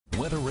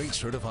Weather Rate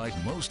certified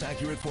most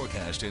accurate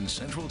forecast in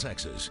Central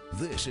Texas.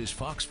 This is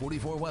Fox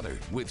 44 Weather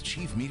with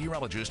Chief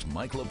Meteorologist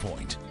Mike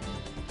LaPoint.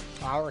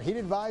 Our heat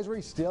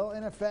advisory still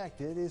in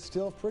effect. It is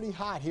still pretty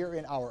hot here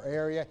in our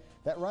area.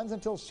 That runs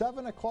until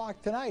 7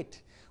 o'clock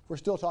tonight. We're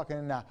still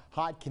talking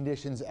hot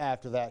conditions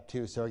after that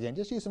too. So again,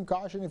 just use some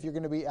caution if you're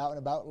going to be out and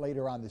about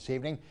later on this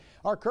evening.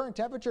 Our current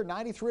temperature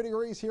 93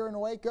 degrees here in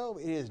Waco.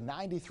 It is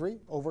 93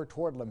 over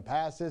toward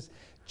Limpasas.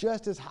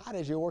 Just as hot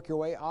as you work your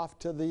way off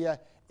to the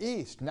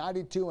east.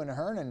 92 in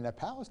Hernan. The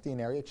Palestine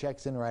area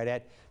checks in right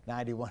at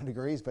 91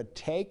 degrees. But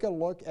take a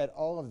look at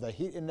all of the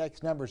heat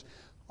index numbers.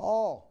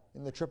 All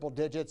in the triple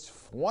digits.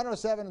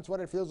 107 is what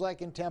it feels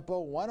like in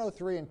Temple.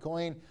 103 in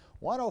Killeen.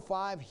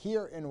 105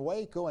 here in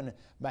Waco and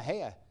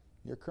Mahia.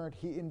 Your current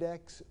heat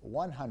index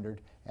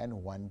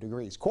 101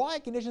 degrees.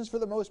 Quiet conditions for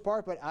the most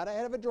part, but out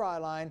ahead of a dry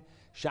line.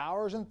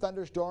 Showers and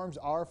thunderstorms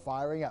are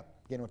firing up.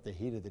 Again, with the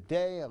heat of the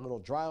day, a little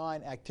dry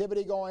line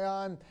activity going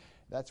on.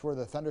 That's where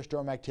the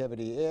thunderstorm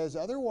activity is.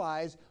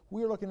 Otherwise,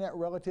 we're looking at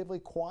relatively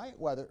quiet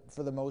weather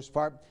for the most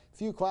part. A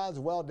few clouds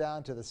well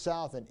down to the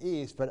south and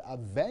east, but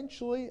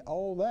eventually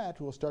all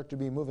that will start to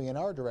be moving in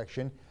our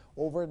direction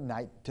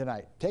overnight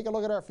tonight. Take a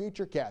look at our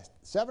futurecast.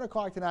 7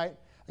 o'clock tonight.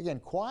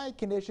 Again, quiet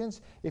conditions.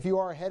 If you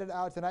are headed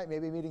out tonight,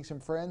 maybe meeting some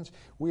friends,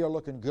 we are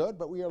looking good,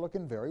 but we are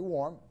looking very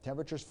warm.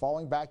 Temperatures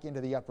falling back into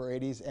the upper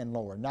 80s and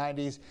lower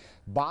 90s.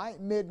 By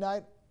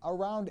midnight,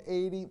 around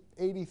 80,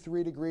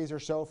 83 degrees or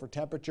so for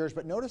temperatures.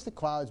 But notice the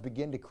clouds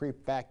begin to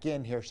creep back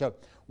in here. So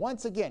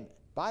once again,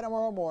 by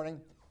tomorrow morning,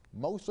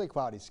 mostly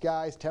cloudy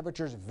skies.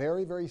 Temperatures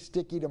very, very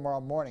sticky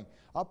tomorrow morning.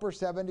 Upper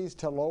 70s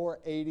to lower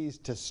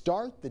 80s to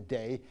start the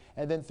day.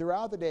 And then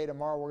throughout the day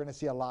tomorrow, we're going to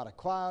see a lot of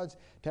clouds.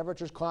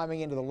 Temperatures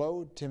climbing into the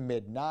low to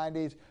mid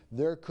 90s.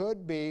 There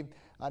could be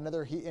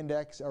another heat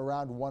index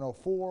around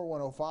 104,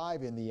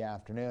 105 in the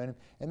afternoon.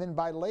 And then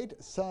by late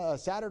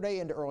Saturday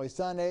into early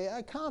Sunday,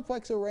 a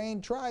complex of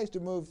rain tries to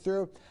move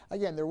through.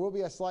 Again, there will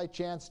be a slight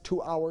chance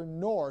to our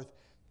north.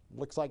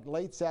 Looks like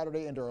late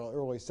Saturday into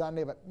early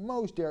Sunday, but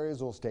most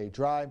areas will stay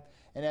dry.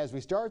 And as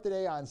we start the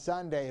day on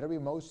Sunday, it'll be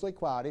mostly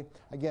cloudy.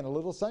 Again, a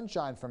little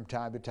sunshine from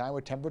time to time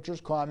with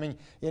temperatures climbing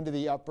into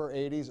the upper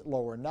 80s,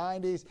 lower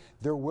 90s.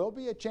 There will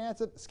be a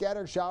chance of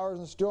scattered showers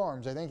and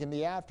storms, I think, in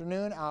the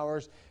afternoon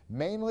hours,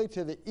 mainly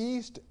to the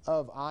east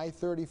of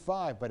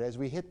I-35. But as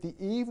we hit the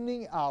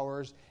evening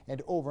hours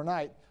and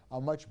overnight, a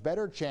much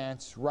better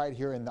chance right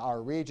here in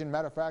our region.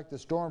 Matter of fact, the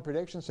Storm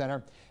Prediction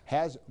Center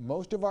has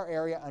most of our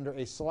area under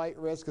a slight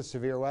risk of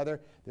severe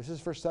weather. This is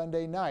for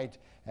Sunday night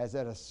as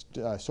that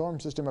storm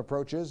system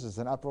approaches, as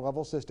an upper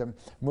level system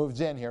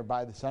moves in here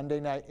by the Sunday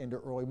night into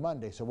early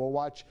Monday. So we'll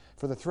watch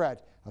for the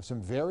threat of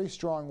some very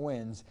strong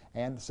winds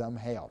and some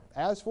hail.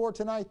 As for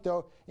tonight,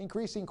 though,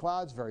 increasing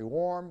clouds, very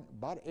warm,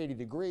 about 80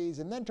 degrees.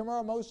 And then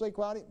tomorrow, mostly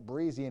cloudy,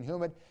 breezy and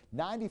humid.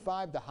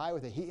 95 the high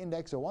with a heat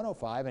index of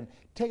 105. And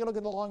take a look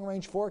at the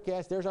long-range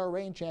forecast. There's our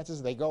rain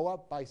chances. They go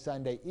up by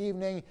Sunday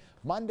evening.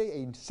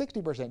 Monday, a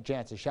 60%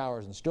 chance of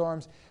showers and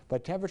storms.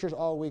 But temperatures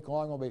all week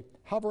long will be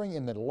hovering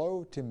in the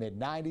low to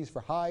mid-90s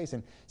for highs.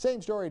 And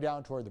same story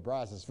down toward the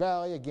Brazos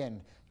Valley.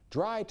 Again,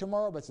 dry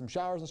tomorrow, but some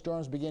showers and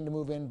storms begin to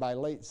move in by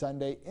late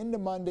Sunday into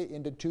Monday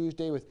into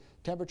Tuesday with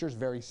temperatures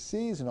very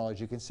seasonal. As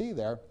you can see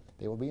there,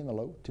 they will be in the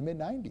low to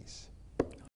mid-90s.